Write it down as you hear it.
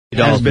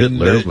Adolf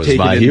Hitler was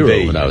my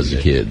hero when I was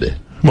a kid.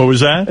 What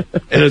was that?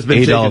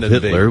 Adolf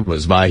Hitler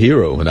was my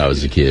hero when I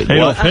was a kid.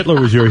 Adolf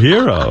Hitler was your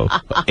hero.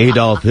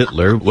 Adolf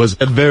Hitler was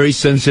a very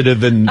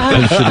sensitive and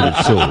considerate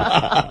soul.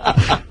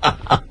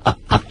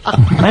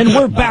 And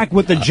we're back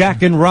with the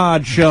Jack and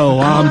Rod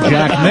Show. I'm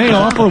Jack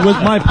Mayoffer with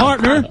my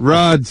partner,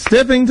 Rod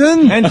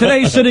Stiffington. And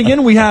today sitting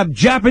in, we have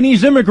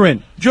Japanese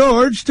immigrant,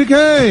 George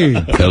Takei.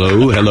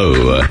 Hello,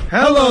 hello.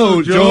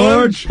 Hello,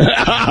 George.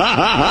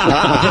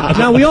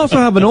 Now, we also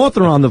have an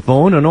author on the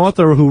phone, an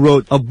author who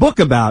wrote a book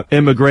about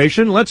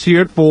immigration. Let's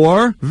hear it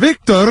for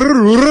Victor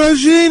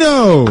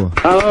Regino.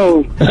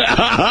 Hello.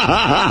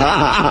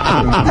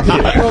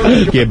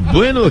 Que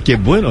bueno, que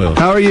bueno.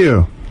 How are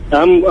you?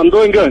 I'm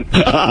doing good.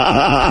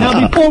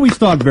 Now, before we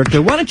start,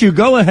 Victor, why don't you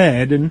go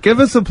ahead and give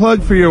us a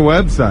plug for your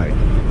website?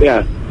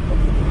 Yeah.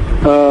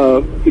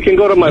 You can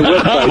go to my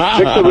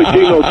website,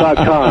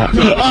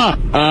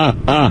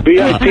 victorregino.com.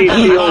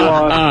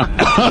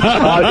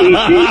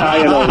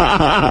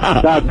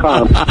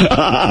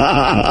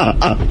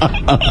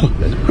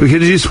 VICTORREGINO.com.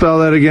 Could you spell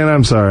that again?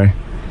 I'm sorry.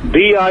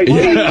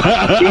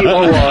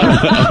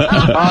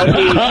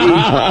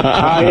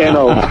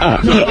 VICTORREGINO.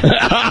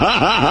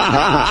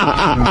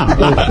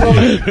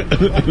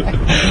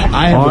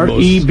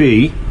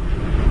 R-E-B.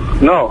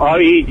 No,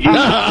 R-E-G-I-N-O.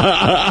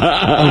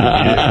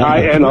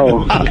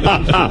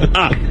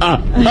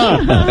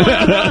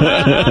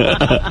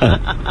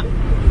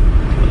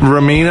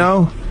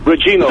 Ramino?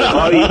 Regino,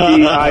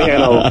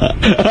 R-E-G-I-N-O.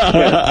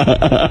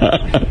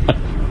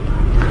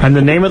 Yeah. And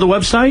the name of the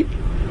website?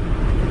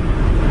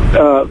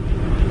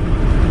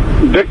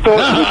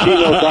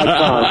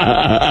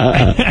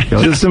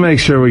 VictorRegino.com. Just to make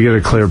sure we get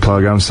a clear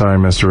plug, I'm sorry,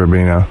 Mr.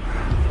 Rubino.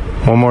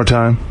 One more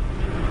time.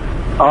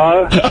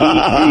 R-E-G-I-N-O.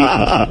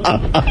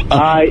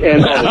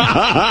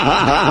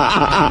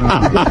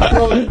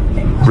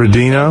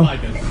 Redino?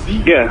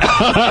 Yeah.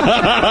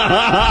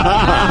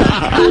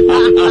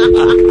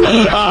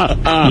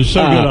 You're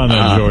so good on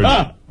that, George.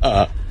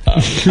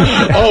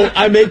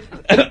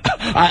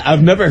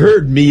 I've never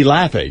heard me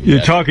laughing.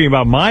 You're talking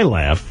about my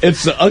laugh.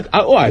 It's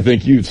I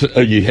think you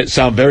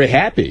sound very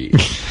happy.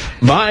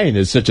 Mine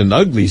is such an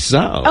ugly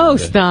sound. Oh,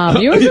 stop.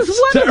 Yours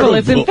is wonderful.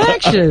 It's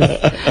infectious.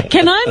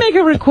 Can I make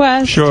a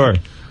request? Sure.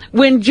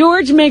 When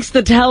George makes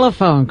the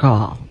telephone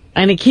call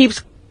and he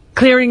keeps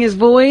clearing his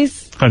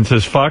voice. And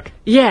says fuck?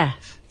 Yes.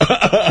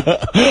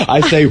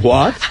 I say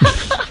what?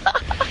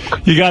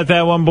 You got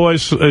that one,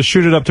 boys?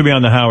 Shoot it up to me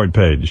on the Howard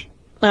page.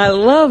 I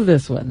love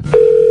this one.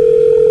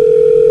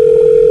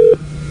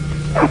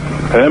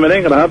 Hey,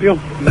 man, can I help you?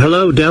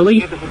 Hello, Deli?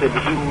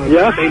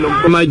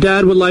 Yeah? My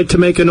dad would like to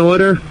make an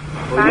order.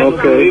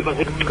 Okay.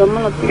 Haji?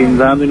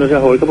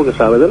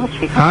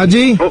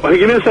 Oh, hey,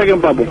 give me a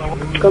second, Papu.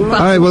 All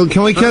right, well,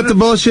 can we cut the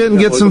bullshit and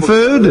get some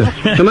food?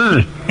 Come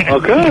on.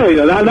 Okay,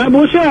 that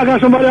bullshit. I got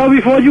somebody else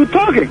before you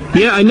talking.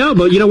 Yeah, I know,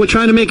 but, we're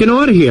trying to make an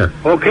order here.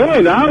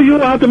 Okay, now you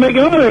have to make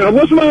an order.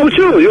 What's the matter with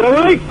you? You all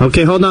right?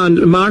 Okay, hold on.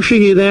 Marsha,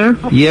 you there?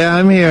 Yeah,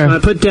 I'm here.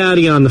 Put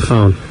Daddy on the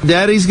phone.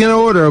 Daddy's gonna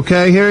order,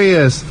 okay? Here he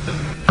is.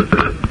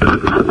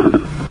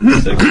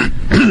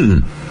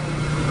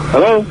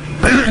 Hello?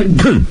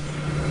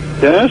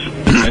 Yes?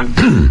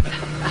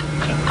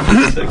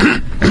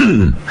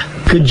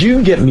 Could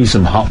you get me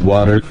some hot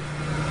water?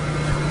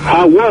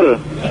 Hot water?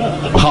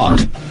 Hot.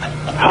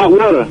 Hot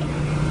water?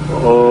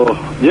 Oh,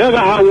 yeah, I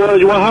got hot water.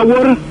 You want hot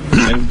water?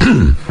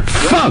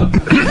 Fuck!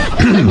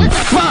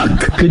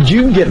 Fuck! Could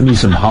you get me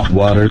some hot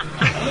water?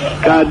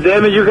 God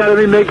damn it, you gotta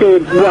be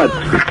making what?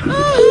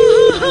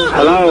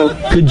 Hello?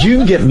 Could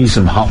you get me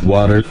some hot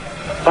water?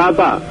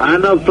 Papa, I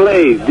know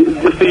play.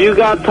 If you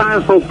got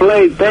time for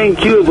play,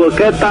 thank you, but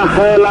get the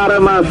hell out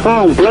of my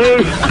phone,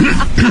 please.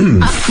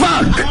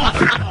 Fuck!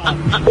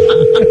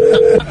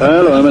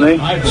 Hello, M&A.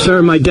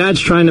 Sir, my dad's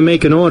trying to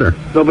make an order.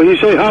 No, but you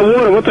say hot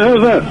water. What the hell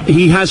is that?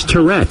 He has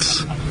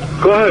Tourette's.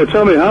 Go ahead,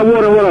 tell me. Hot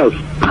water, what else?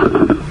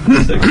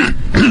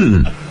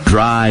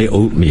 Dry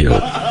oatmeal.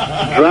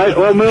 Dry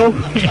oatmeal?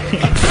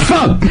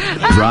 Fuck!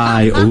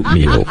 Dry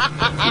oatmeal.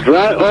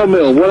 Dry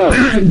oatmeal, what else?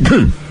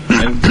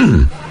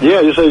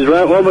 Yeah, you say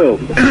dry oatmeal.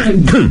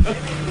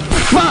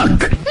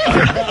 Fuck!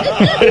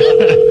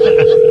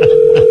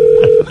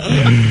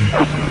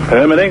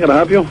 Hey, man, can I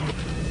help you?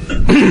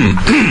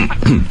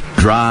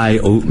 Dry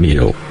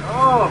oatmeal.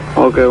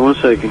 Okay, 1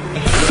 second.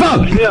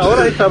 Fuck! Yeah,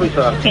 ahora ahí está mi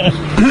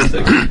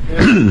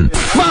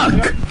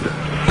Fuck!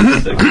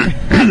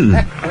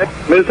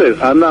 Mister,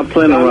 I'm not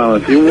playing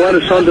around. If you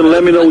wanted something,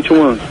 let me know what you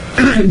want.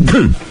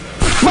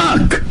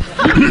 Fuck!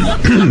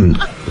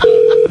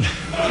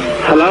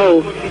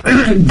 Hello?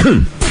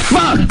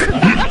 Fuck!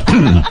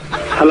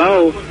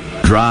 Hello?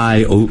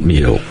 Dry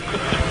oatmeal.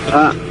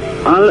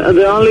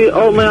 The only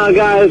oatmeal I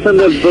got is in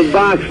the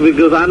box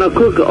because I don't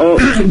cook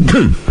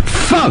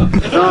Fuck!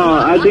 No,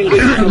 I think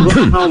it's a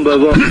wrong number,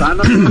 but I don't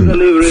cook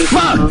delivery.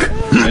 Fuck!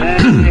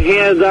 And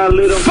here's that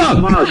little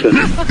market.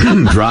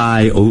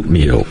 Dry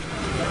oatmeal.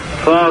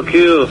 Fuck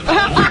you.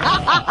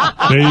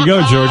 There you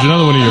go, George.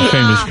 Another one of your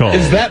famous calls.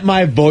 Is that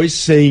my voice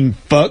saying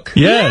fuck?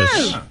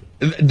 Yes.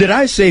 Did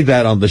I say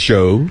that on the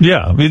show? Yeah,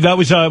 I mean, that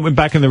was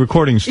back in the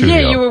recording studio.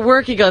 Yeah, you were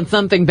working on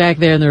something back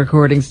there in the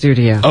recording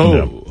studio. Oh.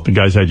 No, the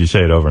guys had you say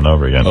it over and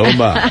over again. Oh,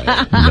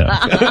 my.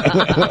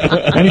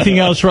 No. Anything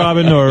else,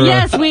 Robin? Or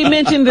Yes, we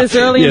mentioned this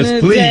earlier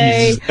in the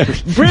day.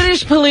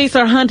 British police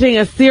are hunting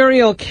a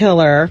serial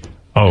killer.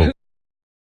 Oh.